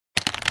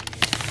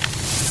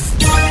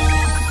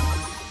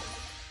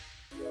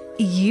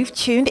You've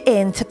tuned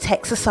in to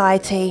Tech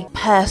Society,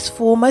 Perth's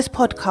foremost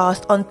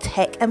podcast on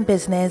tech and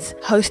business,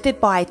 hosted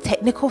by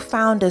technical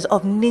founders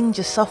of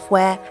Ninja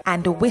Software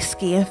and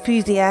whiskey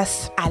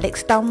enthusiasts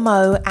Alex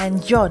Dunmo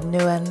and John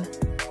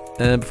Nguyen.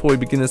 And before we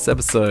begin this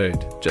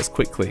episode, just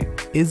quickly,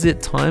 is it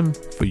time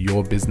for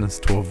your business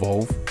to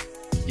evolve?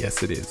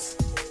 Yes, it is.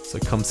 So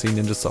come see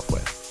Ninja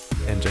Software,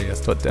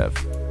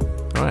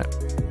 njs.dev. All right,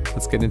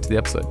 let's get into the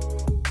episode.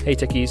 Hey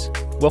techies,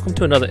 welcome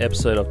to another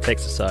episode of Tech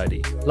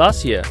Society.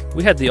 Last year,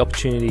 we had the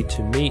opportunity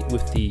to meet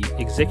with the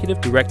Executive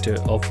Director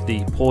of the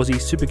Pawsey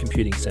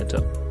Supercomputing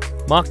Centre.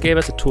 Mark gave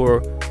us a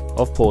tour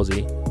of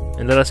Pawsey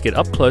and let us get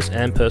up close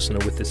and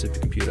personal with the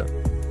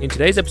supercomputer. In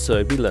today's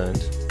episode, we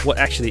learned what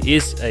actually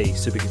is a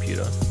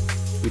supercomputer.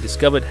 We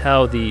discovered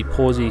how the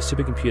Pawsey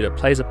Supercomputer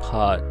plays a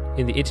part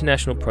in the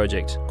international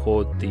project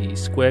called the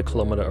Square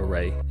Kilometre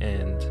Array,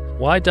 and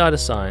why data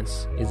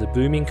science is a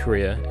booming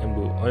career and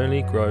will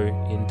only grow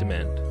in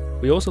demand.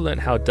 We also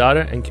learned how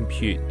data and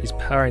compute is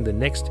powering the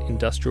next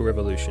industrial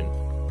revolution,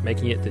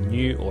 making it the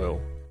new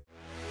oil.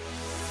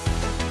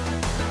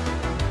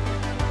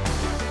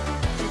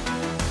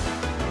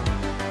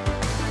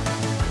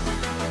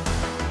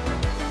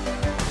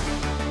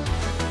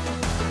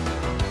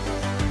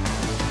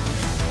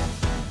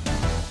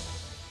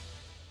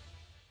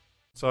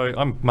 So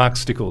I'm Mark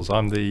Stickells.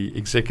 I'm the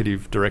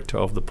Executive Director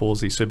of the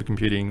Pawsey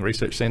Supercomputing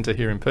Research Centre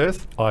here in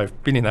Perth.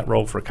 I've been in that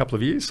role for a couple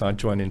of years. I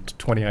joined in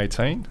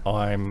 2018.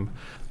 I'm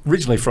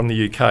originally from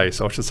the UK,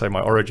 so I should say my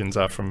origins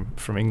are from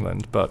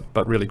England, but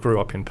really grew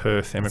up in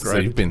Perth, emigrated. So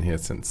you've been here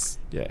since...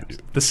 Yeah,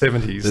 the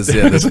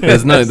 70s.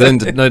 There's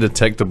no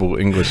detectable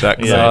English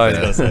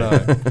accent.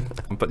 No.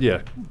 But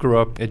yeah, grew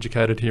up,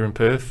 educated here in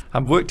Perth.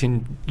 I've worked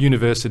in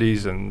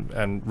universities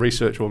and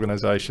research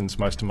organisations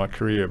most of my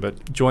career,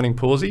 but joining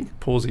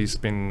Pawsey's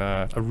been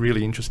a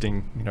really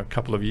interesting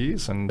couple of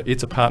years, and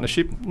it's a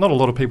partnership. Not a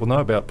lot of people know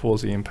about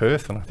Pawsey in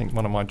Perth, and I think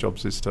one of my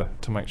jobs is to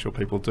make sure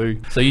people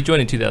do. So you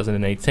joined in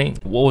 2018.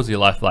 What was your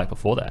life like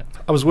before that?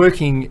 I was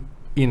working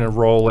in a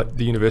role at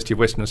the University of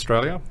Western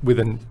Australia with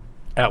an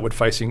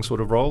outward-facing sort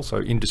of role, so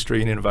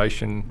industry and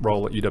innovation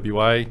role at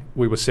UWA.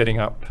 We were setting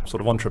up sort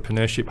of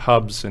entrepreneurship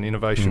hubs and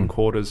innovation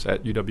quarters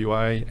at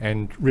UWA,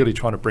 and really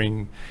trying to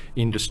bring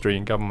industry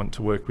and government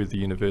to work with the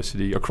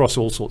university across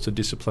all sorts of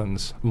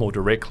disciplines more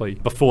directly.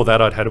 Before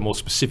that, I'd had a more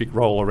specific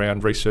role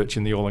around research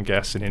in the oil and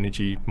gas and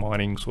energy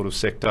mining sort of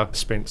sector.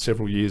 Spent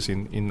several years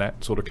in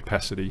that sort of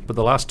capacity. But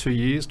the last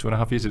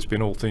 2.5 years, it's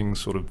been all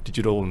things sort of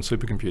digital and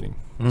supercomputing.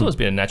 So it's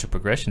been a natural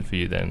progression for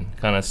you then,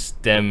 kind of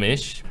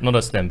STEM-ish, not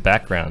a STEM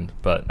background,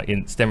 but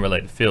in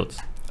STEM-related fields.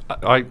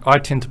 I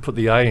tend to put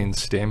the A in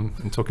STEM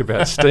and talk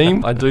about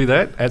STEAM. I do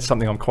that. That's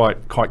something I'm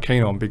quite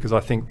keen on, because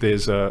I think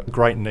there's a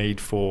great need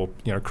for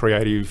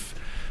creative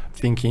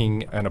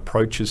thinking and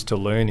approaches to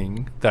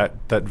learning that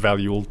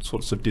value all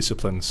sorts of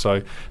disciplines.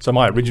 So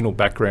my original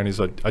background is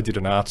I did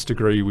an arts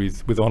degree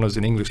with honours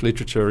in English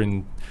literature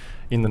in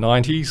the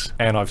 90s,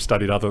 and I've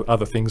studied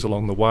other things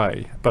along the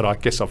way. But I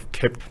guess I've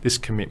kept this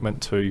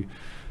commitment to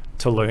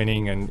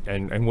learning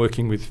and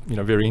working with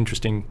very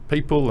interesting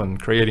people and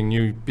creating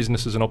new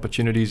businesses and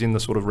opportunities in the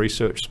sort of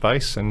research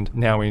space. And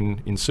now in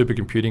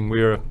supercomputing,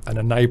 we're an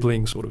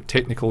enabling sort of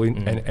technical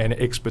and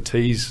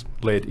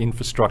expertise-led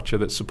infrastructure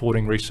that's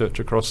supporting research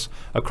across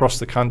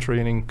the country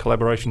and in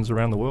collaborations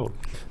around the world.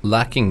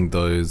 Lacking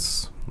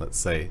those, let's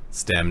say,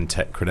 STEM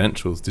tech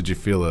credentials, did you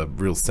feel a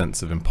real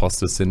sense of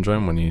imposter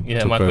syndrome when you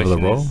took over the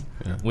role?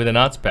 With an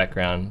arts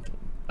background,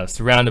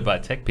 surrounded by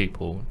tech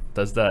people,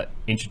 does that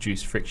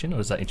introduce friction or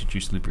does that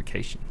introduce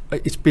lubrication?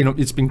 It's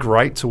been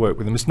great to work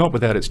with them. It's not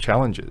without its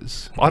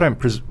challenges. I don't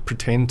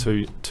pretend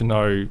to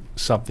know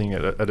something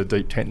at a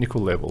deep technical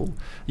level.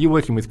 You're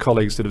working with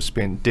colleagues that have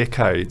spent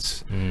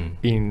decades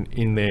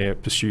in their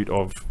pursuit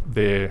of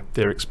their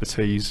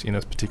expertise in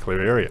a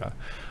particular area.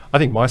 I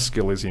think my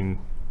skill is in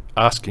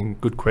asking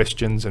good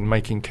questions and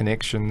making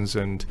connections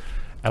and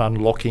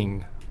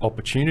unlocking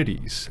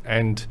opportunities.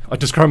 And I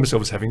describe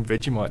myself as having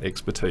Vegemite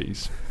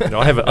expertise.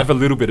 I have a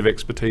little bit of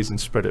expertise and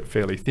spread it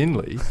fairly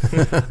thinly,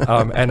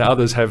 and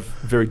others have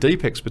very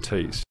deep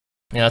expertise.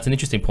 Yeah, that's an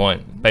interesting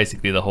point.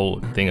 Basically, the whole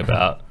thing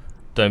about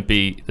don't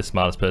be the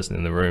smartest person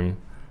in the room,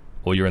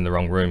 or you're in the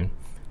wrong room.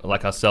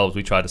 Like ourselves,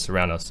 we try to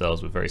surround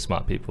ourselves with very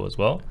smart people as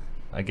well.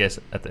 I guess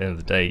at the end of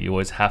the day, you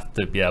always have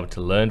to be able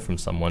to learn from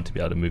someone to be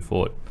able to move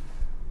forward.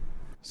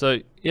 So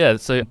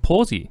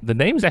Pawsey, the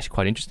name is actually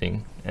quite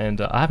interesting, and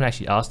I haven't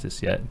actually asked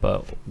this yet,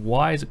 but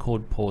why is it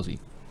called Pawsey?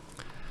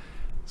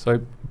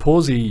 So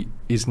Pawsey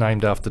is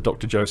named after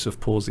Dr. Joseph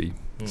Pawsey.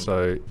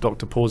 So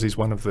Dr. Pawsey is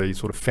one of the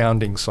sort of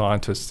founding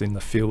scientists in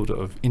the field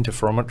of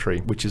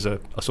interferometry, which is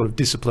a sort of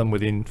discipline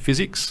within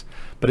physics,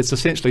 but it's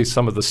essentially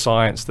some of the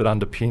science that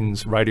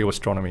underpins radio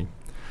astronomy.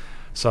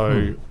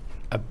 So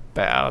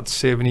about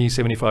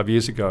 75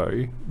 years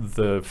ago,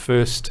 the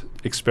first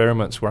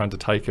experiments were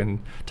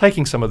undertaken,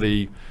 taking some of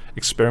the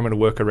experimental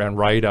work around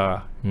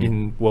radar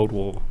in World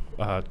War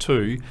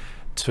II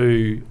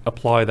to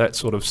apply that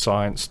sort of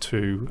science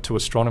to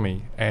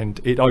astronomy, and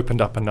it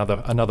opened up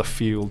another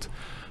field.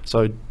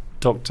 So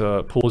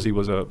Dr. Pawsey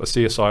was a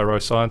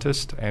CSIRO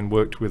scientist and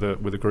worked with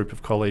a group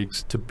of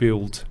colleagues to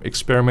build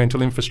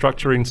experimental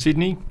infrastructure in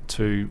Sydney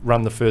to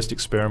run the first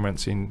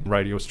experiments in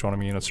radio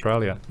astronomy in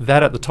Australia.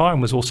 That at the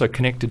time was also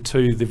connected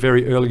to the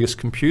very earliest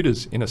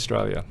computers in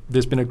Australia.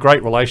 There's been a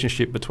great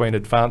relationship between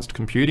advanced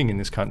computing in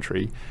this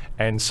country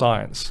and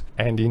science.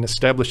 And in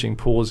establishing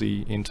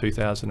Pawsey in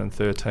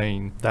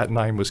 2013, that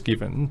name was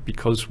given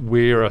because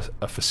we're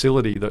a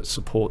facility that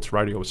supports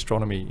radio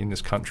astronomy in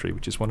this country,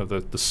 which is one of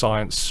the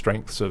science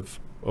strengths of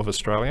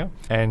Australia.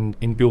 And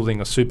in building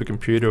a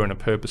supercomputer and a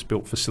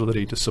purpose-built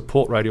facility to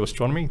support radio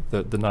astronomy,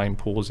 the name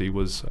Pawsey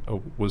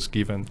was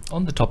given.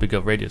 On the topic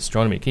of radio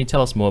astronomy, can you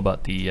tell us more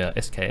about the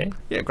SKA?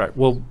 Yeah, great.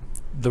 Well,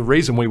 the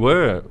reason we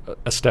were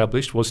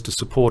established was to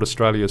support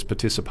Australia's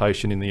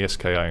participation in the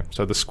SKA.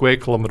 So the Square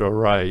Kilometre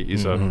Array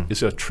is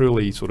a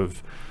truly sort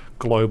of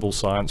global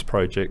science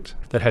project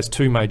that has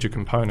two major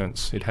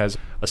components. It has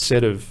a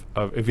set of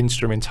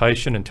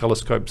instrumentation and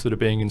telescopes that are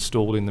being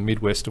installed in the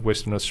Midwest of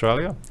Western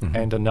Australia,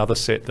 and another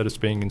set that is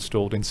being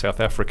installed in South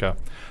Africa.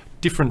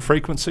 Different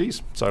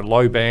frequencies, so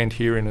low band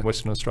here in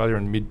Western Australia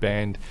and mid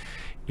band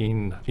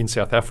in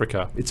South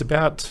Africa. It's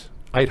about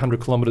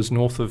 800 kilometres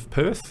north of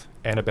Perth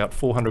and about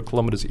 400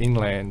 kilometres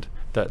inland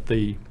that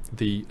the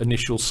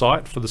initial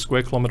site for the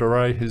Square Kilometre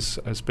Array is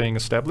being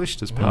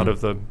established as part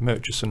of the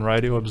Murchison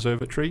Radio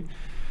Observatory.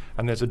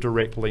 And there's a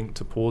direct link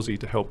to Pawsey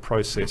to help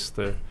process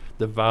the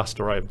vast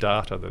array of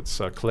data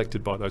that's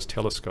collected by those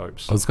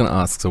telescopes. I was going to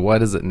ask, so why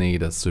does it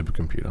need a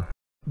supercomputer?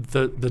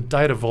 The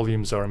data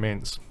volumes are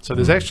immense. So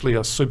there's actually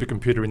a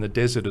supercomputer in the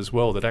desert as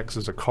well that acts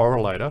as a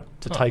correlator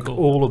to take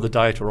all of the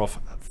data off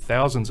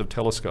thousands of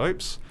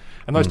telescopes.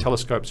 And those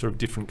telescopes are of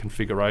different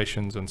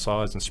configurations and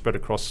size and spread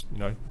across,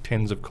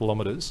 tens of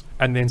kilometres,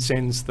 and then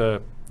sends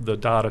the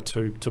data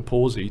to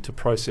Pawsey to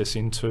process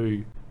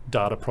into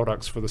data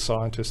products for the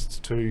scientists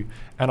to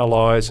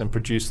analyse and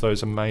produce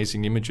those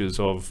amazing images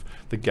of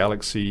the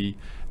galaxy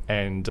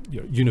and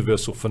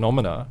universal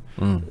phenomena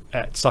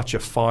at such a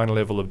fine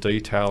level of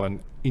detail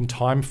and in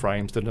time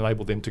frames that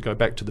enable them to go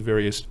back to the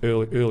various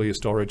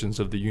earliest origins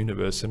of the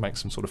universe and make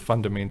some sort of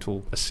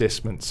fundamental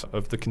assessments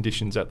of the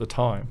conditions at the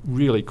time.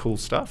 Really cool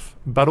stuff,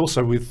 but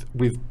also with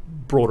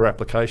broader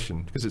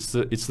application, because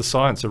it's the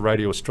science of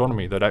radio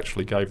astronomy that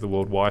actually gave the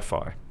world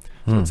Wi-Fi.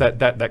 So it's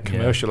that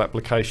commercial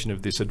application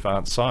of this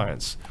advanced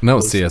science. And that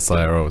was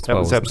CSIRO as well. That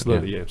was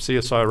absolutely, yeah.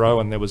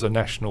 CSIRO, and there was a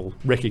national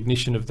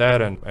recognition of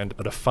that and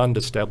a fund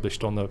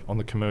established on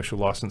the commercial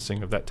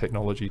licensing of that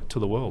technology to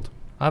the world.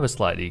 I have a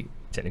slightly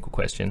technical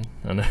question.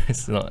 I know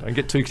it's not. Don't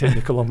get too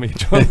technical on me,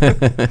 John.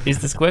 Is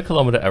the Square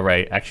Kilometre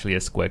Array actually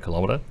a square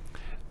kilometre?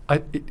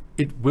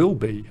 It will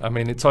be. I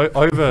mean, it's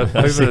over.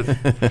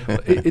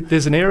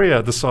 There's an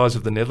area the size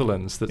of the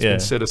Netherlands that's been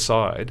set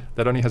aside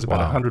that only has about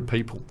 100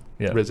 people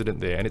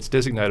resident there, and it's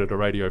designated a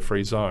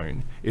radio-free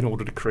zone in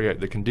order to create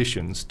the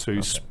conditions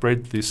to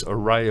spread this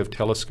array of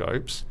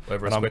telescopes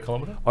over a square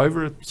kilometre.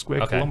 Over a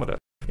square kilometre.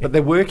 But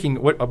they're working.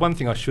 One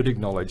thing I should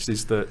acknowledge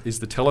is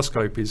the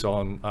telescope is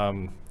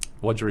on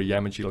Wadjuri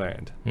Yamaji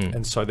land,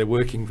 and so they're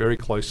working very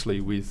closely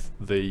with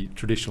the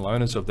traditional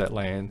owners of that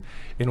land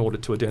in order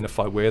to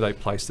identify where they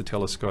place the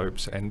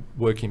telescopes and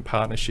work in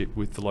partnership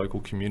with the local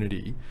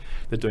community.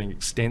 They're doing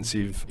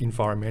extensive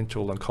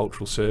environmental and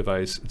cultural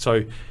surveys.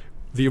 So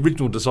the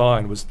original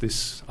design was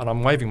this, and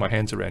I'm waving my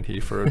hands around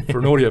here for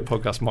an audio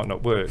podcast might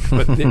not work,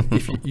 but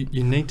if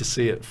you need to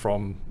see it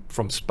from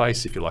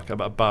space, if you like,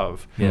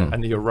 above.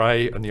 And the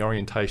array and the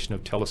orientation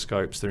of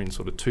telescopes, they're in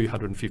sort of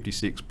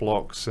 256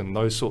 blocks and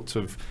those sorts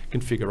of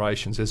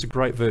configurations. There's a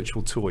great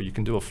virtual tour. You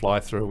can do a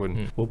fly-through,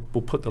 and we'll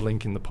put the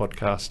link in the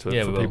podcast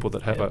for people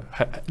that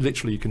have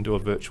literally you can do a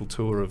virtual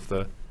tour of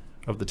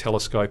the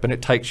telescope, and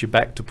it takes you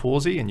back to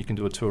Pawsey, and you can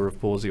do a tour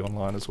of Pawsey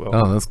online as well.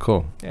 Oh, that's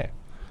cool. Yeah.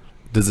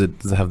 Does it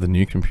have the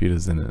new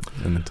computers in it,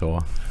 in the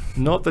tour?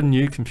 Not the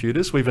new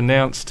computers. We've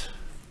announced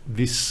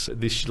a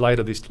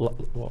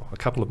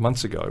couple of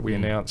months ago, we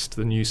announced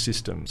the new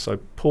system. So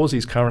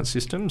Pawsey's current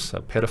systems,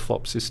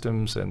 petaflop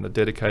systems, and the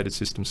dedicated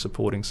systems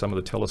supporting some of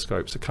the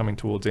telescopes are coming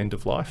towards end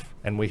of life.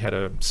 And we had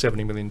a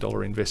 $70 million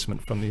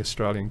investment from the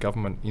Australian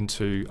government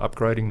into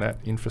upgrading that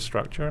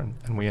infrastructure,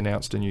 and we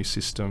announced a new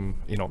system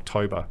in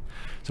October.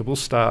 So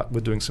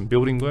we're doing some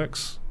building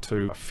works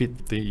to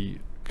fit the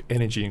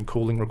energy and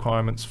cooling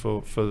requirements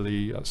for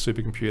the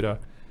supercomputer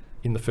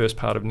in the first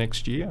part of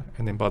next year,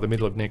 and then by the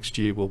middle of next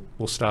year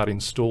we'll start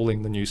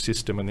installing the new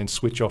system and then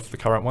switch off the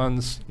current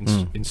ones,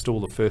 install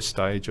the first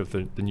stage of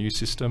the new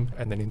system,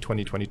 and then in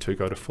 2022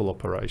 go to full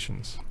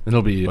operations.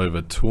 It'll be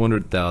over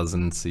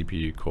 200,000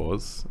 CPU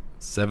cores,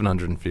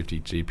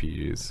 750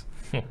 GPUs,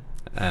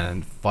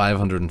 and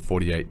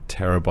 548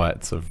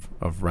 terabytes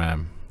of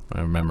RAM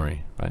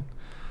memory, right?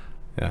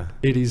 Yeah,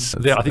 it is.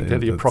 I think they're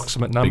the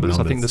approximate numbers.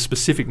 I think the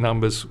specific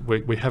numbers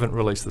we haven't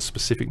released the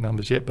specific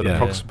numbers yet, but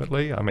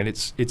approximately. I mean,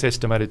 it's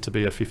estimated to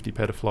be a 50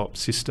 petaflop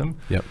system,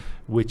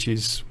 which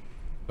is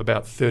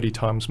about 30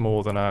 times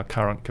more than our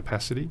current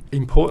capacity.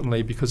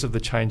 Importantly, because of the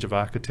change of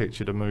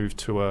architecture to move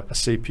to a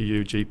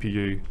CPU,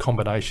 GPU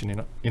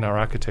combination in our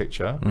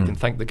architecture, we can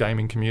thank the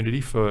gaming community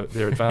for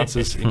their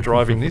advances in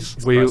driving this.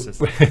 We'll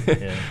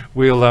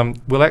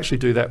actually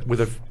do that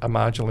with a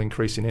marginal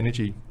increase in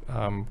energy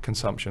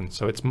consumption.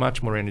 So it's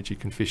much more energy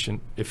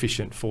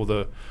efficient for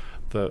the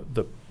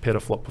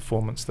petaflop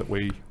performance that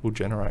we will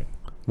generate.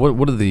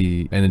 What do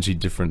the energy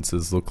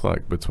differences look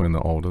like between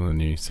the old and the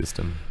new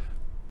system?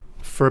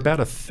 For about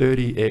a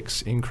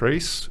 30x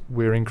increase,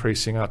 we're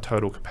increasing our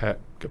total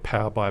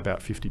power by about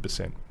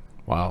 50%.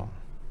 Wow.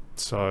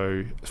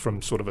 So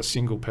from sort of a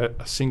single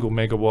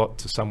megawatt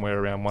to somewhere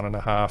around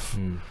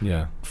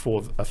 1.5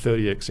 for a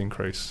 30x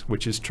increase,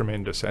 which is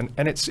tremendous. And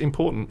it's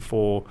important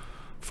for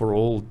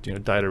all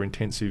data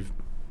intensive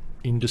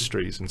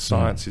industries, and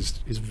science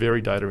is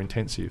very data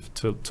intensive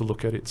to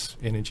look at its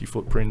energy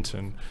footprint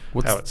and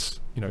how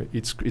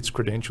its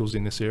credentials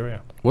in this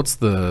area. What's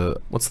the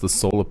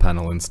solar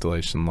panel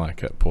installation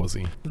like at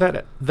Pawsey?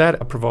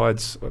 That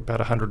provides about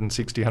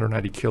 160,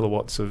 180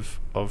 kilowatts of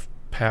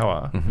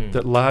power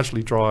that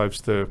largely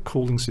drives the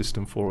cooling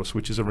system for us,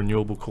 which is a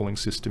renewable cooling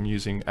system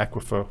using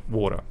aquifer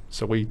water.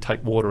 So we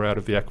take water out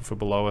of the aquifer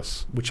below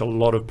us, which a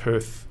lot of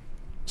Perth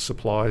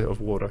supply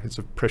of water. It's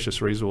a precious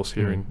resource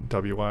here in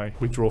WA.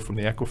 We draw from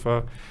the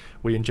aquifer,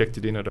 we inject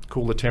it in at a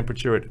cooler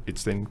temperature,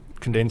 it's then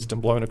condensed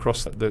and blown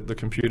across the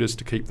computers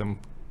to keep them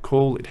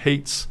cool. It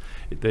heats,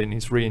 it then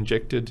is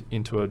re-injected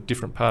into a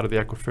different part of the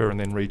aquifer and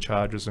then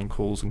recharges and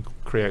cools and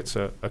creates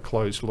a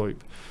closed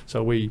loop.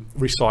 So we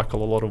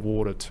recycle a lot of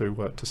water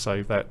to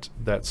save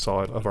that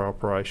side of our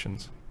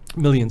operations.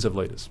 Millions of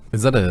litres.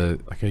 Is that a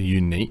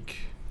unique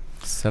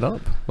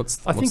setup?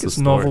 I think it's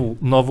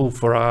novel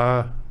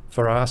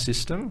for our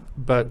system,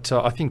 but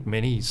I think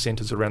many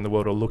centres around the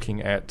world are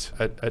looking at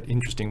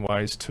interesting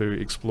ways to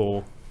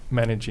explore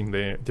managing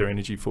their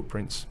energy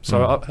footprints.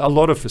 So a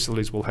lot of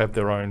facilities will have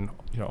their own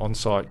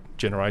on-site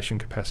generation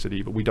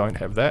capacity, but we don't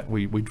have that.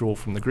 We draw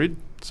from the grid,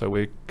 so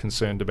we're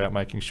concerned about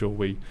making sure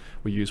we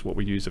use what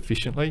we use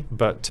efficiently.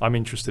 But I'm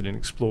interested in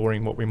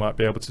exploring what we might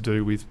be able to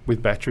do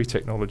with battery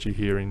technology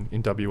here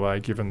in WA,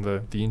 given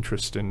the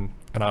interest and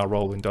our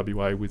role in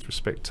WA with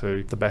respect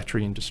to the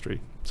battery industry.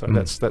 So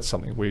that's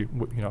something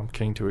I'm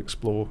keen to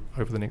explore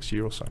over the next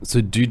year or so.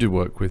 So do you do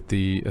work with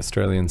the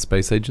Australian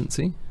Space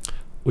Agency?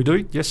 We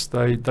do, yes.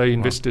 They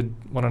invested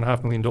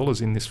 $1.5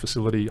 million in this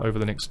facility over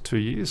the next 2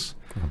 years.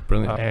 Oh,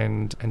 brilliant.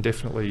 And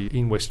definitely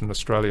in Western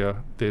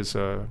Australia, there's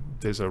a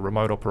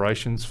remote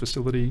operations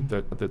facility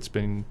that's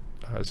been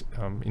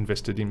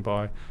invested in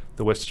by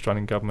the West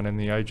Australian Government and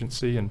the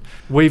agency. And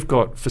we've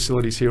got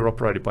facilities here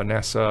operated by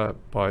NASA,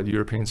 by the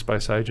European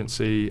Space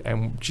Agency,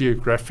 and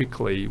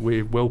geographically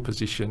we're well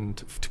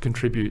positioned to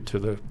contribute to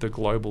the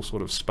global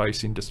sort of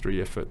space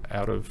industry effort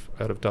out of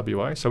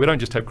WA. So we don't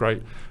just have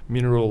great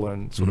mineral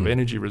and sort of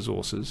energy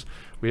resources,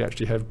 we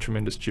actually have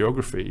tremendous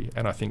geography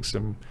and I think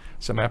some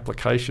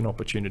application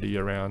opportunity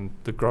around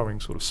the growing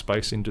sort of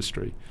space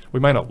industry. We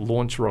may not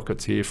launch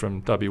rockets here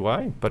from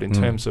WA, but in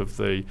terms of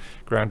the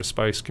ground to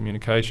space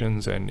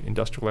communications and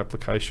industrial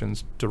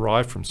applications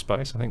derived from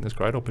space, I think there's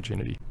great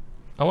opportunity.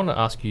 I want to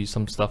ask you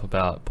some stuff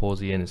about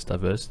Pawsey and its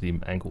diversity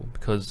angle,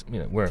 because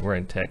we're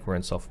in tech, we're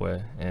in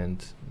software,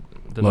 and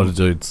a lot of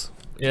dudes.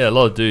 Yeah, a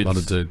lot of dudes. A lot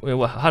of dudes.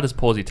 Well, how does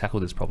Pawsey tackle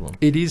this problem?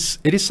 It is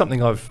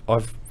something I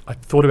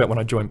thought about when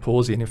I joined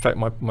Pawsey, and in fact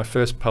my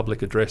first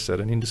public address at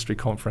an industry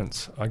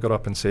conference, I got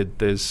up and said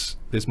there's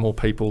more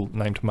people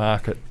named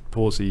Mark at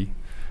Pawsey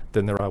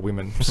than there are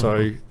women.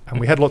 So, and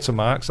we had lots of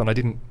Marks, and I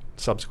didn't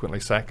subsequently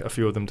sack a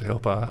few of them to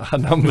help our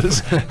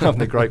numbers.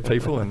 They're great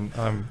people and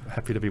I'm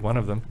happy to be one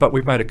of them. But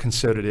we've made a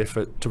concerted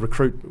effort to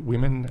recruit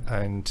women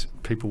and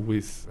people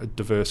with a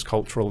diverse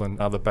cultural and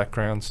other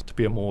backgrounds to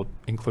be a more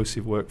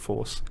inclusive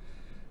workforce.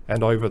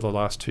 And over the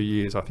last 2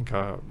 years, I think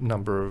our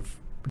number of,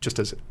 just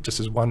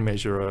as one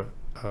measure,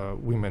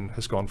 women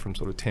has gone from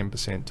sort of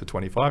 10% to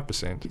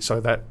 25%. So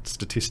that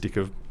statistic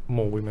of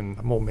more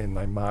men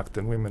named Mark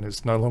than women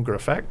is no longer a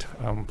fact,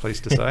 I'm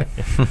pleased to say.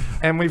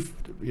 And we've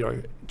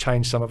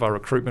changed some of our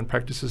recruitment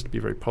practices to be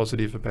very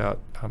positive about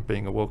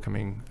being a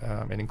welcoming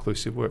and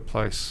inclusive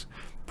workplace,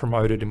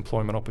 promoted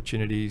employment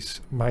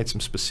opportunities, made some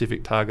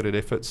specific targeted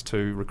efforts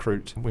to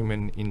recruit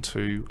women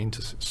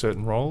into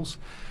certain roles.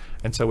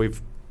 And so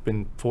we've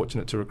been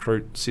fortunate to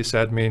recruit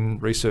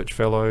sysadmin, research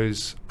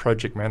fellows,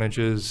 project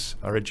managers,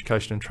 our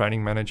education and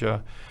training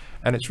manager,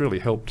 and it's really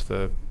helped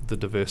the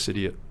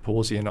diversity at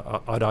Pawsey, and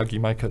I'd argue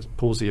make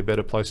Pawsey a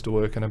better place to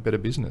work and a better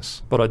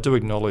business. But I do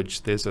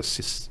acknowledge there's a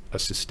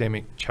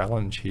systemic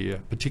challenge here,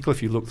 particularly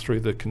if you look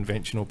through the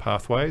conventional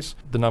pathways.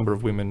 The number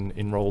of women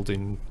enrolled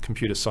in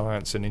computer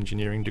science and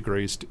engineering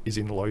degrees is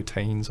in low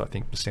teens, I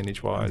think,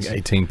 percentage-wise.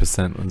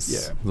 18%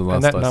 was the last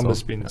and that I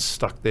number's saw. been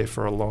stuck there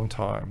for a long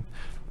time.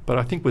 But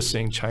I think we're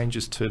seeing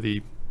changes to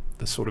the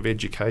sort of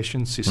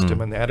education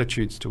system and the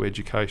attitudes to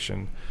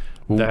education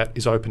that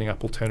is opening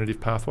up alternative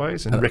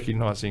pathways and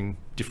recognising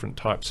different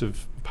types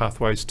of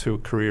pathways to a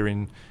career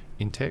in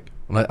tech.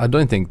 I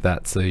don't think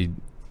that's a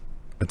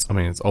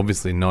It's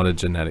obviously not a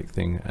genetic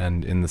thing.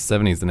 And in the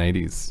 70s and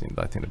 80s,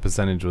 I think the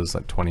percentage was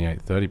like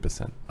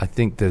 28-30%. I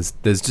think there's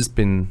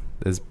been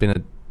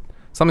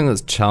something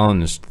that's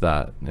challenged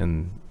that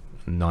in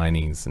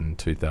 90s and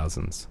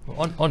 2000s.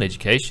 On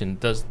education,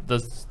 does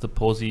the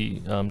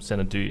Pawsey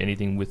Centre do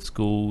anything with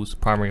schools,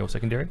 primary or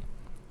secondary?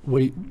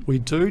 We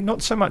do,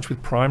 not so much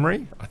with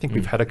primary. I think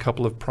we've had a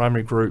couple of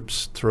primary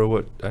groups through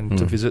it and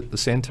to visit the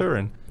centre,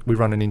 and we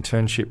run an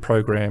internship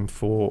program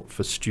for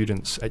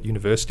students at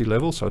university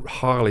level, so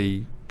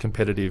highly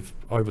competitive,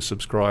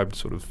 oversubscribed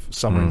sort of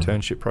summer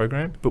internship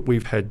program. But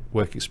we've had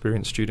work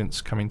experience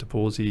students come into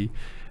Pawsey,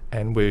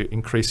 and we're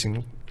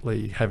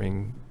increasingly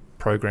having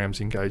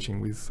programs engaging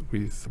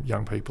with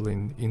young people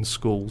in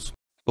schools.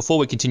 Before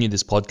we continue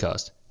this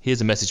podcast,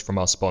 here's a message from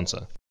our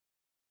sponsor.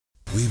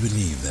 We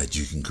believe that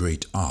you can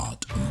create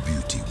art and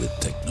beauty with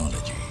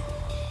technology.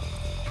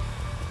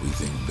 We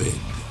think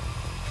big.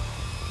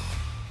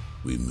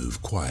 We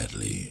move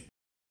quietly.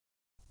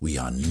 We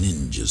are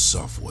Ninja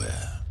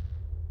Software.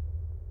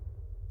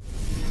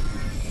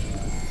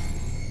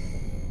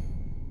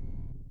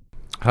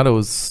 How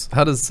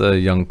does a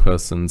young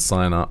person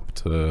sign up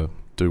to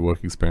do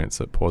work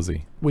experience at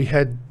Pawsey? We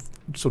had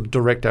sort of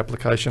direct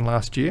application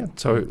last year.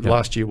 So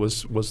last year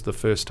was the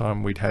first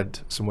time we'd had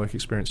some work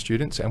experience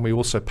students, and we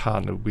also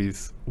partnered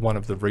with one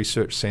of the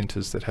research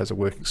centres that has a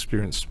work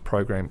experience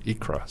program,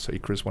 ICRA. So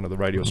ICRA is one of the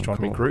radio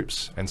astronomy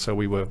groups, and so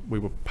we were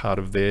part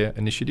of their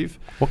initiative.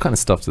 What kind of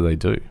stuff do they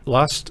do?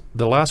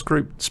 The last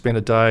group spent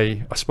a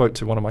day. I spoke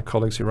to one of my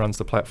colleagues who runs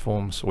the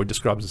platforms, or he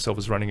describes himself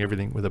as running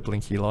everything with a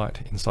blinky light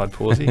inside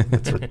Pawsey.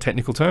 That's a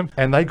technical term.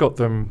 And they got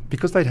them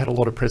because they'd had a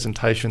lot of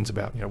presentations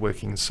about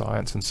working in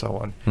science and so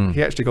on.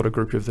 He actually got a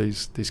group of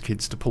these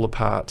kids to pull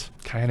apart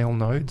KNL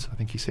nodes, I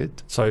think he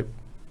said. So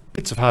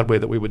bits of hardware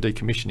that we were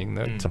decommissioning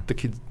that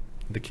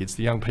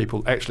the young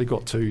people actually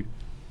got to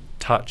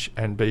touch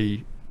and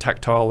be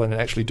tactile and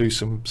actually do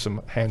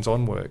some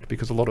hands-on work,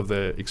 because a lot of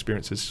their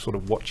experience is sort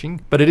of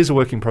watching. But it is a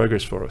work in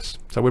progress for us.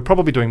 So we're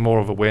probably doing more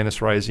of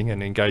awareness raising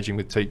and engaging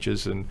with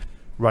teachers and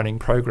running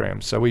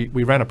programs. So we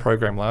ran a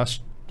program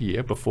last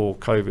year before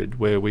COVID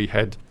where we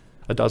had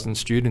a dozen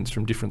students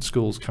from different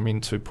schools come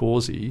into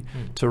Pawsey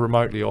to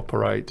remotely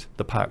operate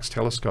the Parkes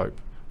telescope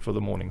for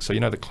the morning. So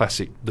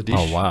the dish.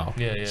 Oh wow!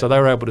 Yeah. So they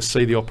were able to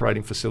see the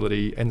operating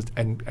facility and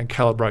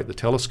calibrate the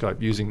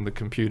telescope using the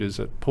computers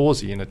at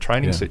Pawsey in a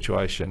training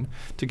situation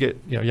to get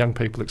young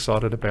people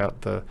excited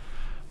about the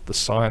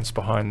science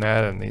behind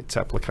that and its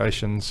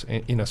applications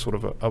in a sort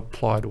of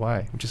applied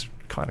way, which is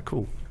kind of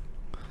cool.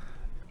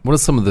 What are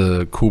some of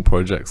the cool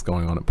projects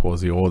going on at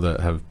Pawsey or that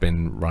have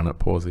been run at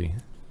Pawsey?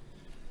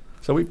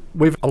 So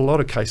we've a lot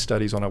of case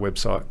studies on our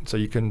website, so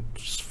you can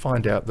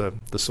find out the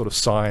sort of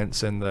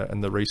science and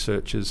the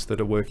researchers that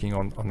are working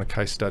on the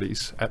case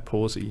studies at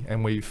Pawsey,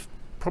 and we've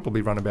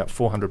probably run about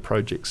 400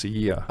 projects a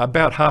year.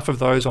 About half of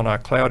those on our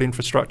cloud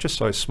infrastructure,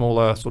 so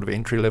smaller sort of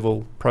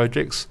entry-level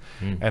projects,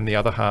 and the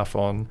other half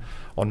on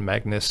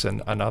Magnus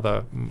and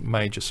other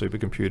major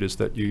supercomputers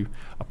that you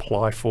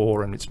apply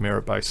for, and it's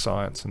merit-based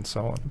science and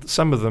so on.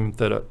 Some of them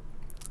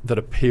that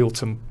appeal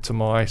to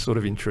my sort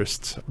of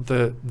interests.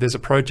 There's a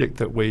project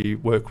that we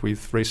work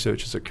with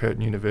researchers at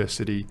Curtin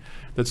University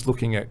that's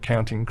looking at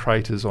counting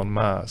craters on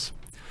Mars.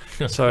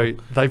 So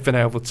they've been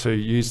able to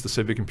use the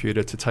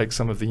supercomputer to take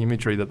some of the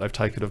imagery that they've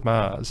taken of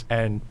Mars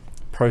and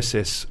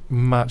process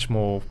much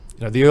more.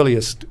 The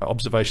earliest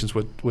observations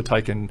were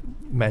taken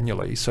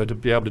manually, so to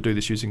be able to do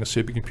this using a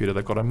supercomputer,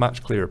 they've got a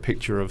much clearer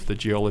picture of the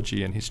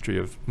geology and history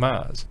of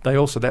Mars.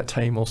 That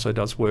team also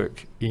does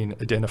work in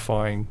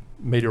identifying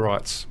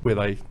meteorites where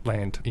they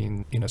land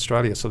in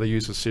Australia. So they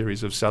use a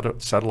series of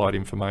satellite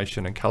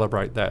information and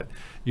calibrate that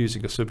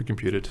using a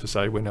supercomputer to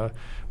say when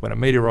a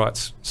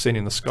meteorite's seen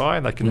in the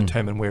sky, they can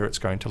determine where it's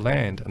going to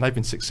land. And they've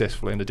been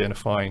successful in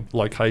identifying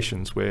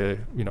locations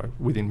where,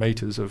 within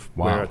meters of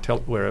where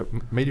a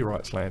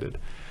meteorite's landed.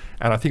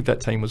 And I think that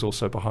team was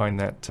also behind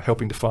that,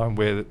 helping to find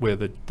where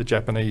the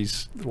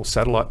Japanese little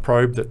satellite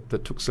probe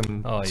that took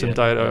some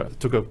data,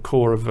 took a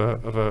core of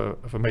a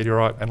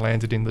meteorite and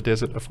landed in the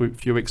desert a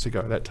few weeks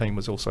ago. That team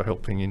was also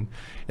helping in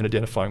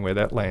identifying where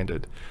that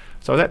landed.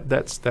 So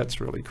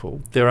that's really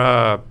cool. There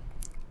are,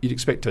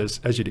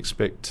 as you'd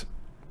expect,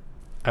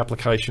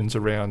 applications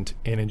around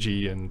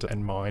energy and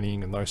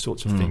mining and those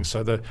sorts of things.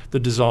 So the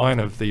design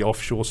of the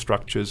offshore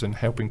structures and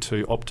helping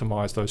to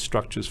optimize those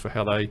structures for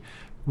how they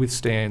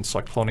withstand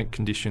cyclonic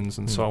conditions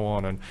and so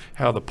on, and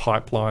how the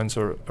pipelines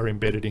are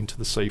embedded into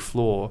the sea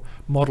floor,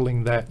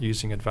 modelling that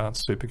using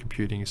advanced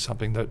supercomputing is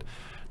something that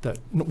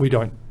we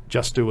don't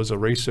just do as a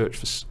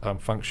research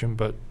function,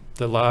 but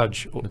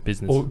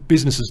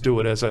businesses do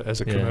it as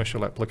a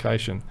commercial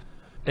application.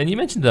 And you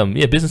mentioned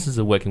businesses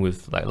are working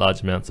with like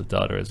large amounts of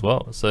data as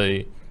well. So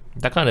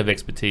that kind of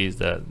expertise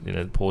that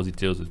Pawsey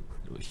deals with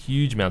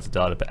huge amounts of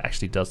data, but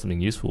actually does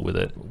something useful with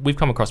it. We've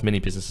come across many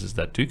businesses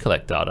that do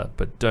collect data,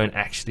 but don't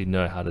actually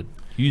know how to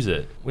use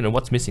it.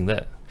 What's missing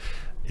there?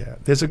 Yeah,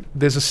 there's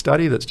a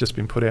study that's just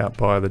been put out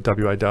by the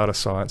WA Data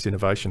Science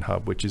Innovation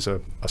Hub, which is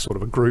a sort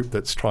of a group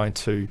that's trying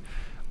to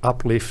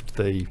uplift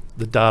the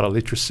data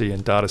literacy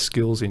and data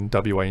skills in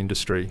WA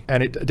industry.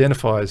 And it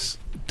identifies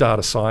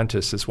data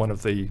scientists as one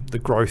of the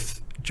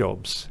growth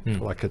jobs,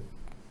 like a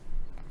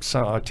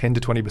 10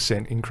 to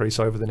 20% increase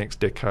over the next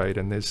decade,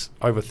 and there's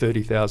over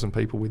 30,000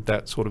 people with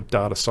that sort of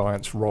data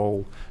science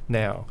role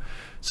now.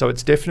 So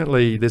it's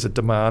definitely, there's a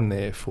demand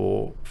there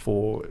for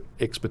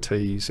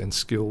expertise and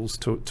skills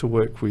to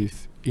work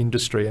with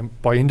industry, and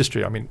by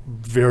industry I mean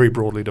very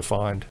broadly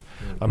defined.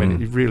 I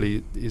mean it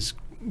really is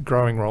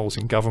growing roles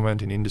in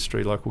government, in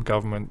industry, local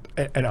government,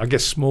 and I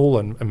guess small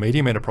and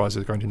medium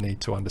enterprises are going to need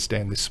to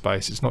understand this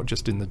space. It's not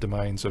just in the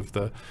domains of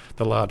the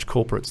large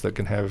corporates that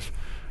can have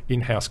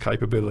in-house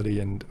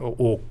capability and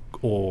or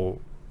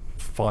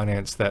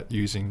finance that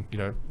using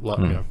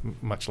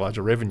much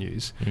larger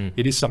revenues.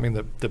 It is something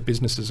that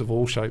businesses of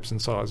all shapes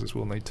and sizes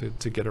will need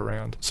to get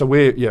around. So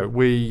we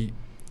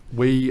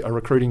are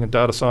recruiting a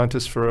data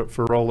scientist for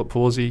a role at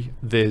Pawsey.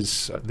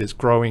 There's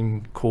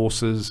growing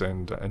courses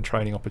and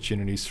training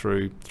opportunities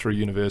through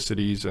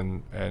universities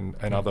and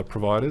other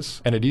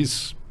providers. And it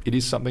is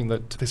something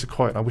that, there's a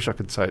quote, I wish I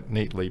could say it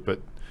neatly, but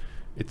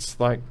it's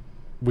like,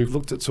 we've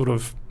looked at sort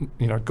of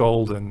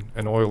gold and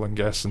oil and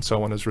gas and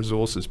so on as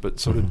resources,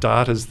 but sort of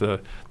data's the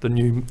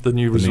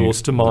new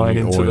resource to mine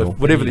into the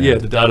whatever.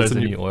 The data's the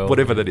new oil.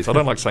 Whatever that is. I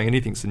don't like saying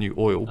anything's the new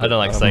oil. I don't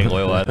like saying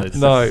oil either. It's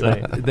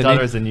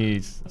data is the new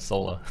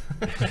solar.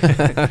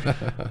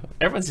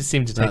 Everyone just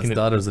seemed to take it.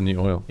 Data is the new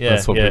oil. Yeah,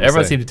 that's what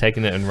everyone say. seemed to take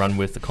it and run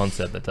with the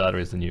concept that data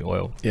is the new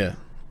oil. Yeah.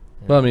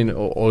 Well, I mean,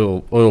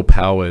 oil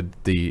powered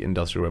the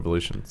Industrial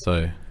Revolution.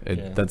 So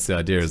that's the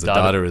idea, is that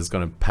data is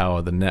going to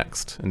power the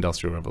next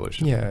Industrial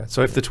Revolution. Yeah.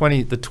 So if the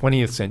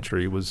 20th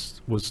century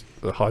was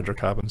the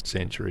hydrocarbon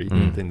century,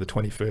 then the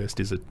 21st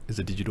is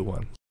a digital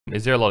one.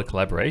 Is there a lot of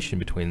collaboration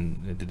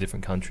between the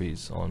different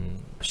countries on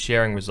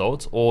sharing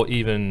results or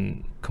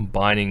even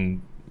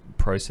combining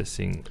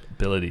processing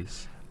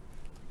abilities?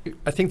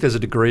 I think there's a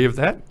degree of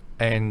that,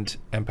 and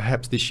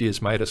perhaps this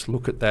year's made us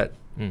look at that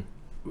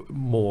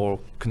more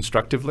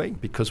constructively,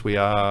 because we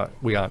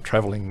aren't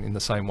travelling in the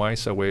same way.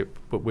 So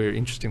we're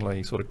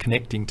interestingly sort of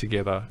connecting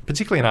together,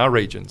 particularly in our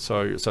region.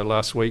 So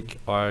last week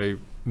I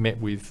met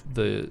with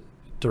the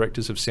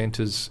directors of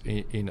centres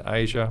in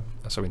Asia,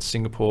 so in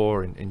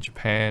Singapore, in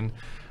Japan,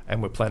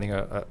 and we're planning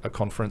a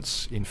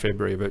conference in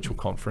February, a virtual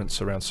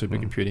conference around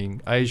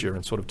supercomputing Asia,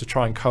 and sort of to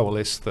try and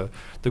coalesce the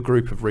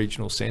group of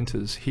regional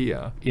centres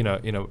here in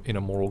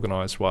a more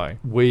organised way.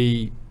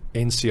 We,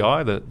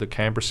 NCI, the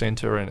Canberra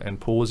Centre and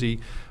Pawsey,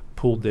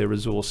 pooled their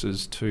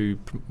resources to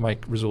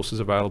make resources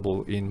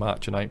available in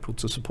March and April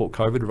to support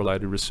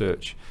COVID-related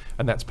research,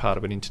 and that's part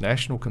of an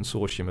international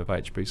consortium of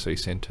HPC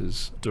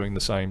centres doing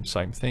the same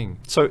thing.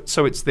 So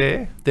it's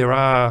there. There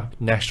are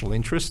national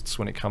interests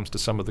when it comes to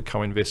some of the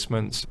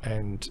co-investments,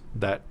 and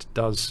that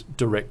does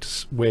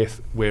direct where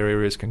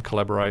areas can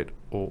collaborate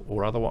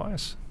or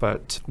otherwise.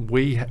 But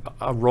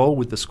our role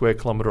with the Square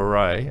Kilometre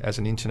Array as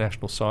an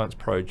international science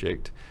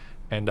project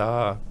and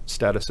our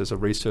status as a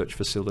research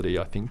facility,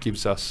 I think,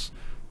 gives us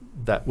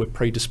that we're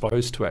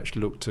predisposed to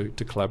actually look to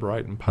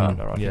collaborate and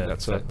partner. I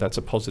think that's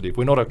a positive.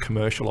 We're not a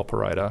commercial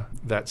operator.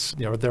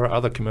 There are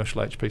other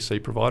commercial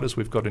HPC providers.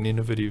 We've got an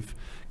innovative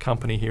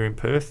company here in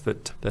Perth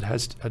that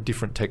has a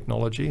different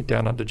technology,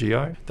 Down Under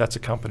Geo. That's a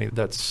company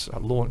that's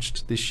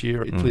launched this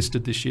year. It's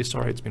listed this year.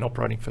 Sorry, it's been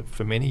operating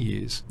for many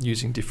years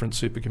using different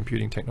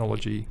supercomputing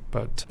technology.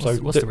 But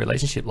what's the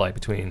relationship like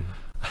between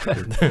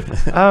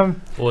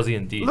Pawsey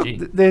and DG?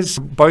 Look, there's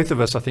both of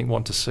us, I think,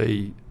 want to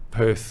see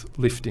Perth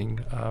lifting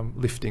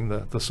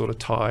the sort of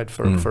tide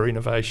for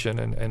innovation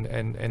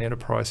and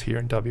enterprise here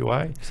in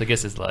WA. So I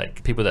guess it's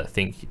like people that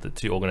think the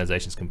two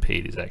organisations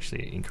compete is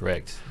actually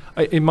incorrect.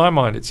 In my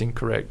mind, it's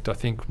incorrect. I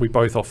think we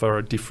both offer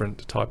a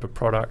different type of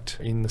product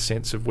in the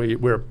sense of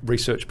we're a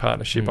research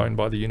partnership owned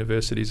by the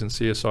universities and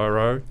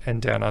CSIRO,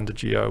 and Down Under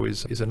Geo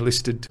is a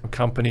listed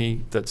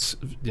company that's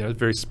been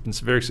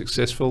very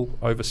successful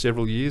over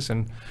several years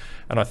and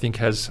I think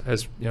has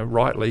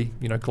rightly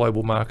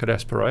global market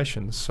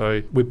aspirations.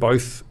 So we're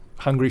both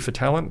hungry for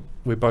talent.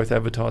 We're both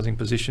advertising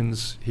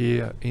positions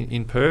here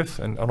in Perth,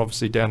 and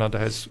obviously Down Under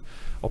has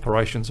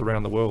operations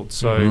around the world.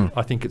 So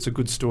I think it's a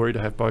good story to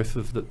have both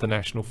of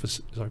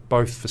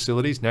both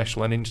facilities,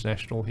 national and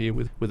international, here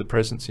with a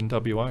presence in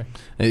WA.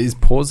 Is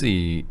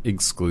Pawsey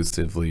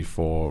exclusively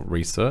for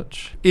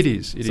research? It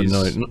is. It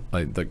is. No,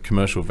 like the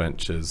commercial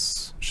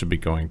ventures should be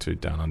going to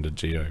Down Under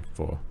Geo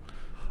for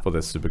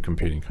their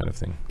supercomputing kind of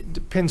thing. It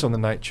depends on the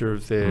nature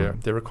of their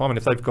requirement.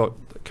 If they've got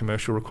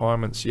commercial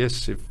requirements,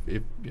 yes. If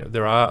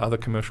there are other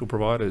commercial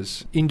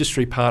providers,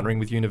 industry partnering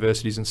with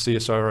universities and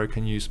CSIRO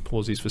can use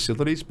Pawsey's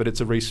facilities, but it's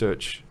a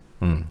research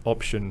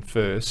option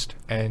first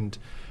and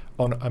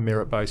on a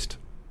merit-based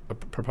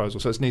proposal.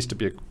 So it needs to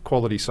be a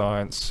quality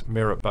science,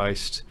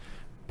 merit-based,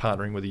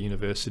 partnering with a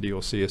university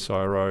or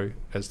CSIRO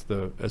as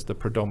the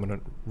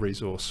predominant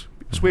resource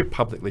So we're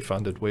publicly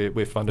funded.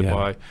 We're funded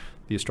by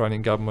the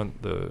Australian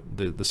government,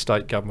 the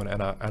state government,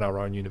 and our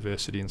own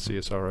university and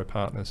CSIRO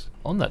partners.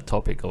 On that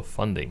topic of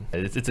funding,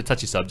 it's a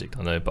touchy subject,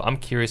 I know, but I'm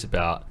curious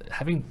about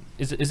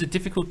is it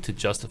difficult to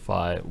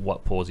justify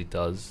what Pawsey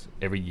does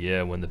every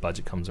year when the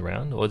budget comes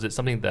around, or is it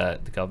something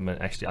that the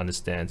government actually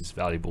understands is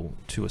valuable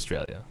to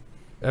Australia?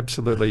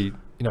 Absolutely,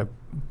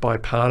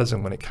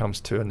 bipartisan when it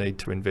comes to a need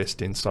to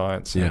invest in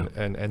science,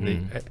 and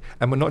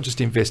we're not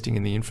just investing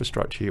in the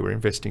infrastructure here, we're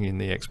investing in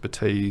the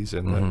expertise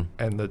and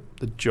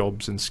the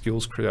jobs and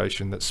skills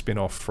creation that spin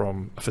off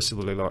from a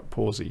facility like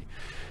Pawsey.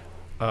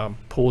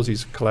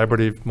 Pawsey's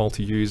collaborative,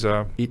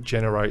 multi-user.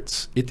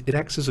 It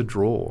acts as a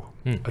draw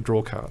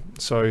card.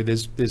 So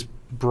there's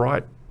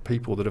bright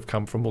people that have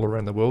come from all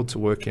around the world to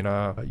work in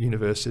our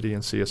university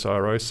and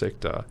CSIRO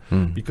sector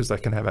because they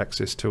can have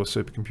access to a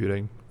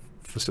supercomputing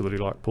facility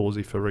like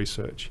Pawsey for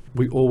research.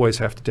 We always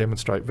have to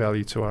demonstrate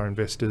value to our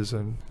investors,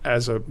 and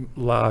as a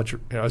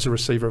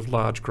receiver of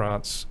large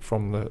grants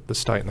from the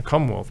state and the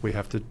Commonwealth, we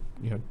have to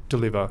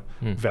deliver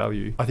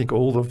value. I think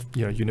all of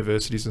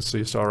universities and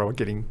CSIRO are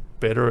getting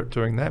better at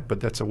doing that, but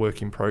that's a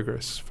work in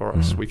progress for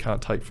us. We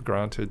can't take for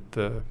granted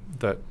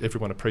that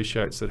everyone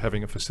appreciates that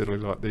having a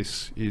facility like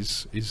this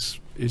is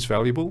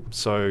valuable.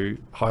 So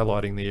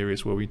highlighting the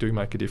areas where we do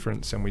make a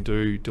difference and we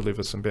do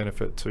deliver some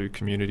benefit to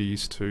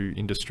communities, to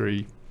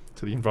industry,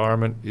 to the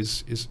environment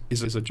is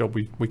a job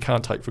we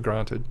can't take for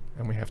granted,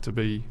 and we have to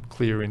be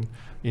clear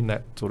in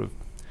that sort of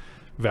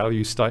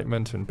value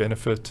statement and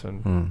benefit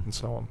and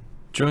so on.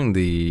 During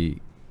the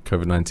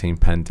COVID-19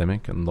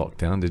 pandemic and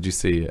lockdown, did you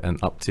see an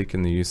uptick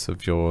in the use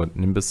of your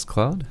Nimbus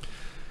cloud?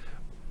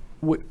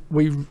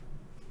 We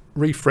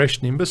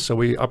refreshed Nimbus, so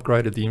we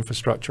upgraded the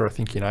infrastructure, I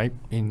think,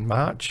 in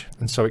March,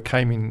 and so it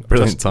came in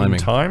brilliant just in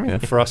time yeah.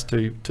 for us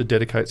to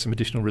dedicate some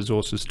additional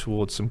resources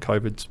towards some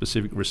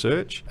COVID-specific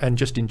research. And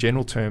just in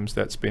general terms,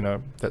 that's been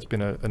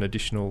an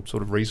additional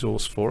sort of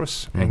resource for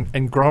us,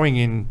 and growing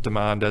in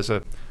demand as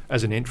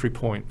an entry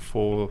point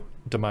for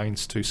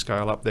domains to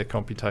scale up their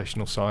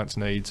computational science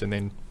needs and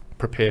then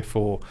prepare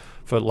for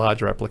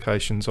larger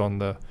applications on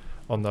the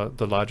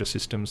larger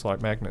systems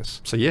like Magnus.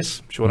 So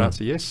yes, short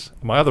answer, yes.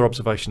 My other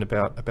observation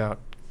about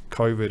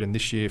COVID and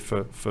this year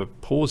for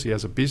Pawsey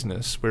as a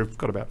business, we've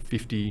got about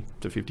 50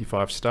 to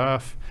 55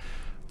 staff.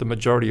 The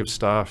majority of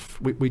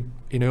staff, we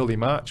in early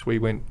March, we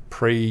went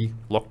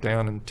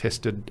pre-lockdown and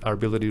tested our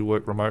ability to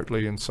work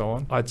remotely and so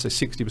on. I'd say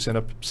 60%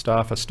 of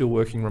staff are still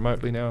working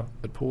remotely now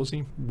at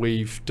Pawsey.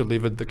 We've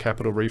delivered the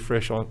capital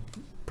refresh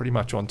pretty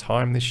much on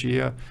time this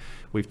year.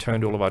 We've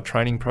turned all of our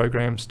training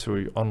programs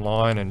to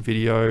online and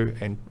video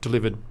and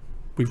delivered.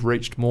 We've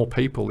reached more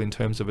people in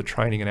terms of a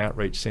training and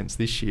outreach sense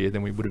this year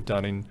than we would have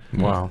done in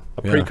a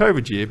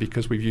pre-COVID year,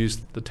 because we've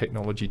used the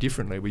technology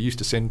differently. We used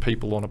to send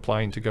people on a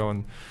plane to go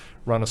and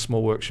run a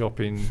small workshop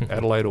in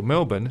Adelaide or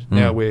Melbourne.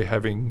 Now we're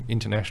having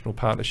international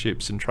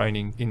partnerships and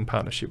training in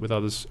partnership with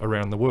others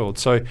around the world.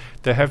 So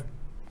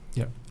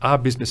our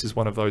business is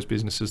one of those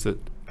businesses that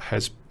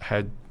has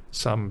had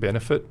some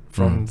benefit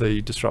from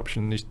the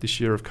disruption this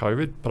year of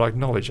COVID, but I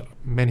acknowledge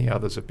many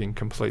others have been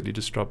completely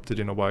disrupted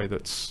in a way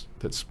that's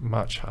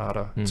much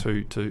harder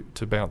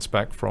to bounce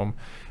back from.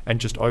 And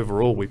just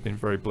overall, we've been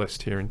very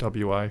blessed here in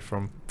WA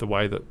from the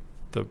way that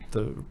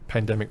the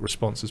pandemic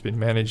response has been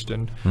managed,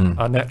 and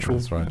our natural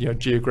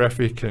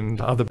geographic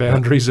and other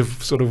boundaries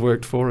have sort of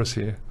worked for us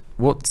here.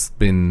 What's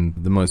been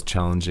the most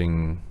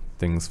challenging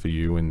things for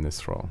you in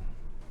this role?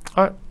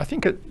 I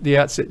think at the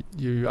outset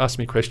you asked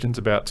me questions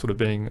about sort of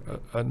being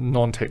a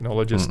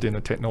non-technologist in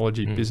a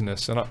technology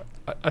business, and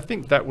I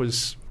think that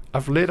was,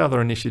 I've led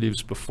other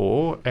initiatives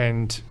before,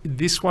 and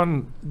this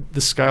one,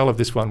 the scale of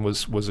this one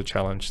was a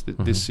challenge.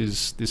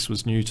 This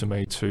was new to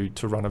me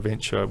to run a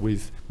venture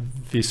with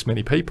this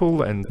many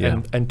people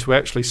and to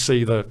actually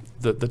see the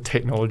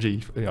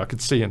technology. I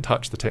could see and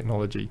touch the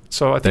technology.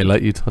 So I think they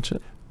let you touch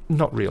it?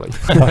 Not really.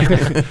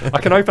 I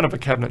can open up a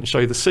cabinet and show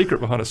you the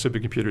secret behind a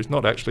supercomputer is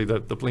not actually the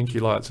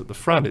blinky lights at the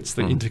front, it's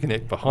the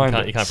interconnect behind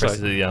it. You can't press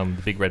the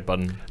big red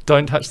button.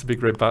 Don't touch the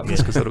big red buttons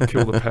because that'll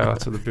kill the power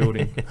to the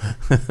building.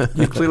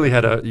 You've clearly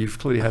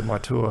had my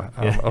tour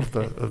of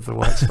the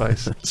white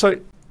space. So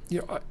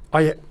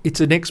it's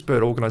an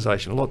expert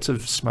organisation. Lots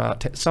of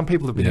smart. Some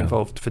people have been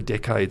involved for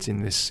decades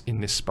in this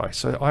space.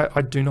 So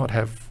I do not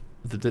have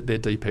their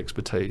deep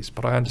expertise,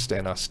 but I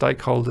understand our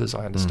stakeholders,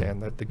 I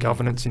understand the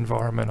governance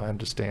environment, I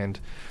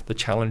understand the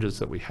challenges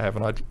that we have,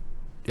 and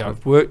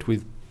I've worked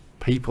with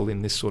people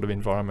in this sort of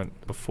environment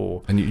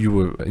before. And you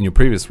were, in your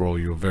previous role,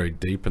 you were very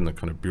deep in the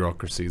kind of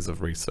bureaucracies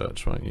of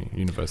research, right?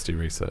 University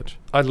research.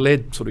 I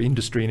led sort of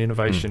industry and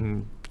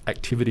innovation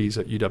activities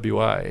at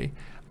UWA,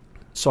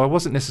 so I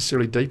wasn't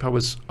necessarily deep. I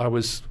was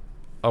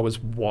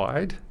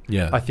wide.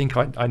 Yeah. I think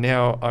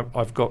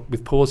I've got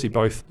with Pawsey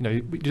both,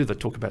 we do the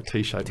talk about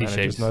T-shaped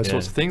managers and those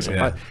sorts of things.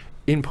 Yeah.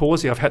 In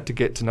Pawsey, I've had to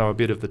get to know a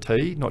bit of the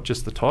T, not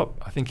just the top.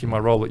 I think in my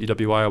role at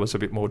UWA, I was a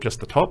bit more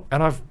just the top.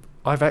 And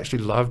I've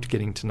actually loved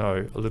getting to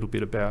know a little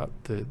bit about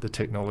the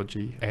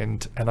technology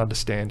and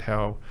understand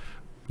how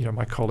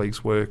my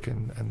colleagues' work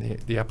and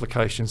the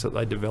applications that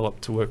they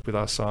develop to work with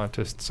our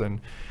scientists,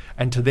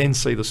 and to then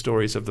see the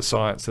stories of the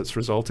science that's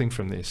resulting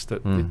from this.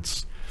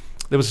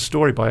 There was a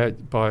story by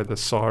the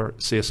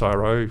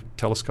CSIRO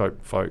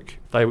telescope folk.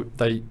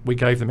 We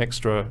gave them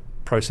extra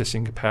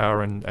processing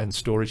power and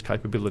storage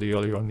capability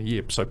earlier on in the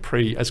year, so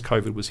as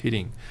COVID was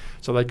hitting,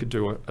 so they could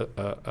do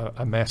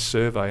a mass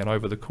survey, and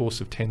over the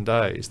course of 10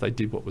 days they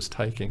did what was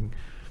taking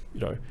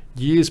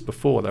years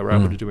before they were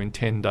able to do in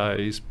 10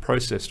 days,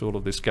 processed all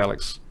of this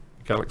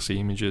galaxy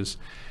images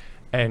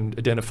and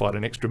identified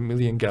an extra 1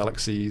 million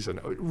galaxies, and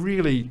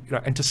really,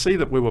 and to see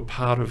that we were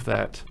part of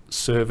that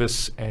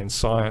service and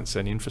science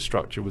and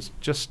infrastructure it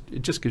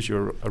just gives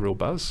you a real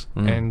buzz.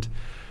 And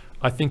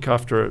I think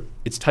after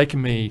it's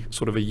taken me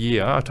sort of a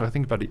year, I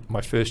think about it,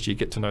 my first year,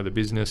 get to know the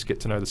business, get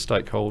to know the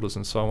stakeholders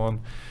and so on.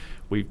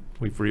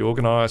 We've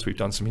reorganised, we've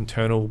done some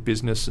internal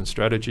business and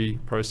strategy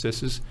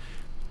processes.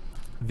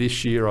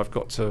 This year I've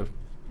got to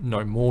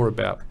know more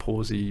about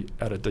Pawsey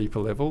at a deeper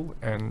level,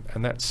 and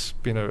that's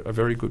been a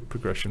very good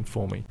progression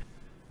for me.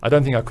 I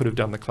don't think I could have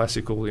done the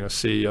classical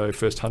CEO,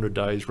 first 100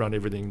 days, run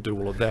everything, do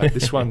all of that.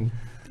 This one,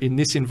 in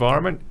this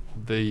environment,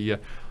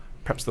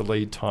 perhaps the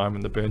lead time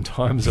and the burn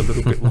time is a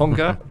little bit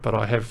longer, but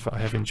I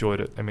have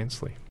enjoyed it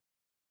immensely.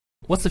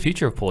 What's the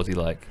future of Pawsey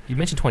like? You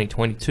mentioned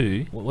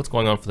 2022. What's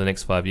going on for the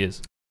next 5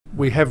 years?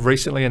 We have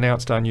recently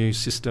announced our new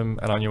system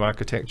and our new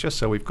architecture,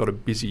 so we've got a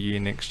busy year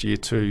next year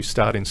to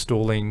start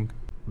installing,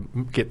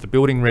 get the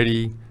building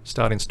ready,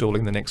 start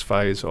installing the next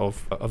phase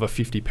of a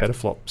 50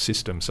 petaflop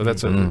system. So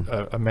that's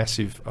a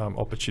massive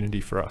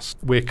opportunity for us.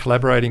 We're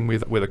collaborating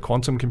with a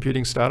quantum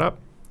computing startup.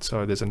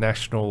 So there's a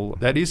national,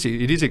 it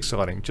is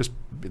exciting.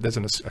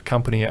 There's a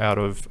company out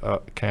of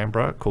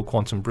Canberra called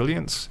Quantum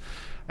Brilliance,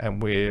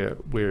 and we're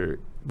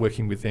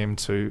working with them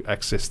to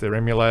access their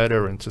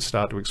emulator and to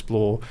start to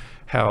explore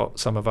how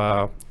some of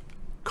our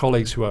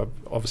colleagues who are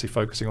obviously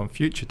focusing on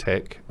future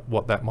tech,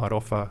 what that might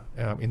offer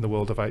in the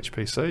world of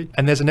HPC.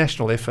 And there's a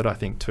national effort, I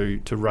think,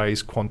 to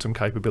raise quantum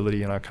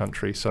capability in our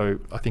country. So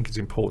I think it's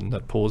important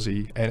that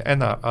Pawsey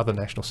and our other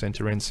national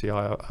centre, NCI,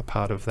 are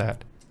part of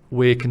that.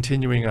 We're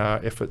continuing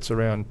our efforts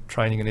around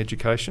training and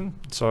education.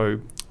 So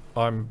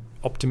I'm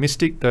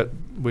optimistic that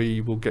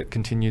we will get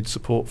continued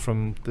support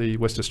from the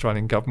West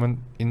Australian government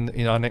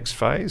in our next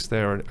phase.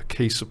 They're a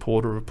key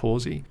supporter of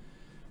Pawsey,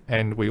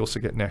 and we also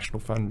get national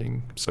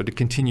funding. So to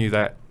continue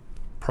that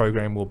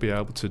program, we'll be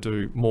able to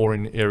do more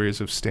in areas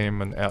of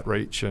STEM and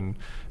outreach and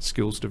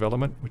skills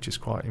development, which is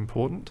quite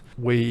important.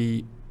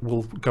 We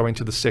will go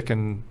into the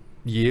second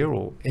year,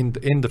 or end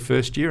the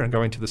first year and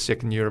go into the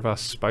second year of our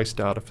space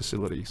data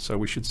facility. So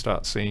we should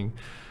start seeing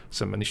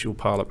some initial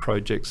pilot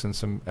projects and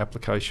some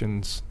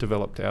applications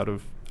developed out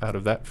of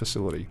that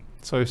facility.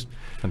 So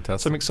fantastic.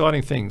 Some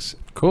exciting things.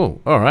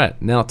 Cool. All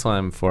right, now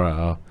time for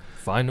our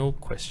final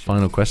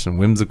question,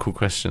 whimsical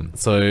question.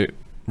 So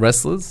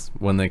wrestlers,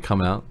 when they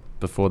come out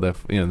before they're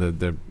fighting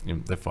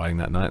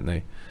that night,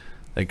 and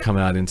they come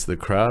out into the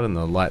crowd and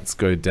the lights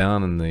go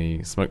down and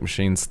the smoke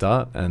machines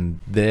start and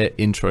their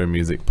intro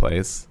music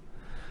plays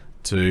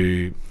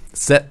to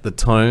set the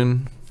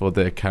tone for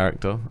their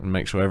character and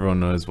make sure everyone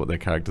knows what their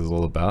character is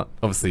all about.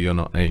 Obviously, you're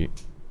not a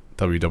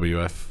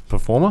WWF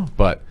performer,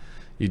 but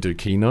you do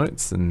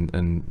keynotes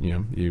and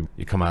you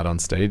come out on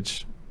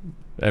stage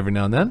every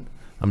now and then,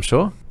 I'm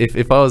sure.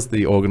 If I was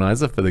the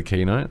organizer for the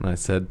keynote and I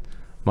said,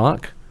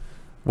 Mark,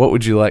 what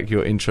would you like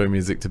your intro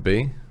music to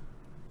be?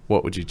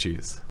 What would you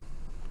choose?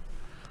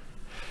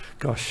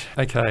 Gosh,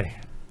 okay.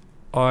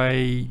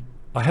 I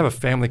have a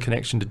family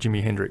connection to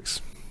Jimi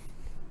Hendrix.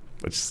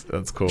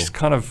 That's cool. It's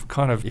kind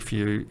of if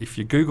you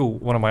Google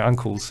one of my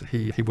uncles,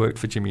 he worked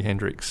for Jimi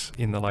Hendrix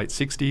in the late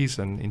 60s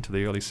and into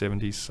the early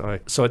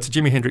 70s. So it's a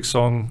Jimi Hendrix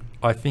song,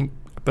 I think,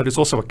 but it's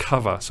also a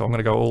cover. So I'm going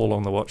to go All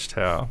Along the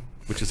Watchtower,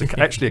 which is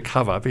actually a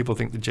cover. People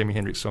think the Jimi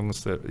Hendrix song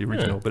is the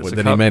original, but it's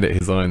then he made it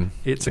his own.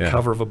 It's a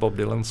cover of a Bob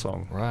Dylan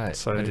song. Right.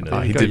 So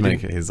he did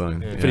make it his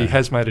own. Yeah. But he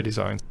has made it his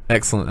own.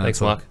 Excellent answer.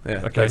 Thanks, Mark.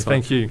 Yeah, okay,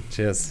 thank you.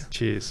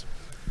 Cheers.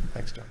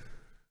 Thanks, John.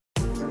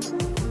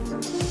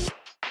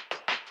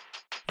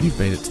 You've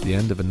made it to the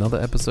end of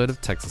another episode of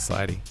Tech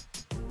Society.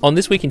 On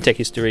This Week in Tech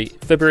History,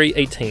 February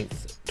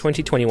 18th,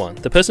 2021,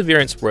 the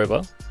Perseverance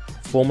rover,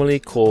 formerly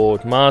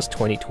called Mars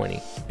 2020,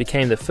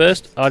 became the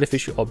first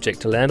artificial object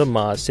to land on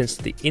Mars since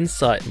the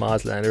InSight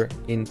Mars lander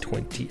in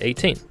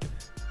 2018.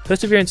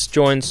 Perseverance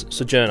joins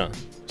Sojourner,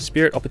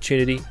 Spirit,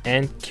 Opportunity,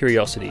 and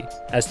Curiosity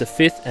as the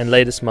fifth and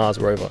latest Mars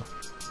rover.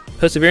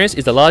 Perseverance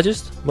is the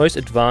largest, most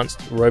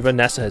advanced rover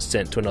NASA has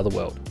sent to another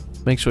world.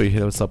 Make sure you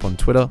hit us up on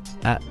Twitter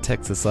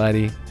 @Tech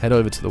Society, head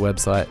over to the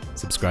website,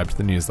 subscribe to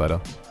the newsletter.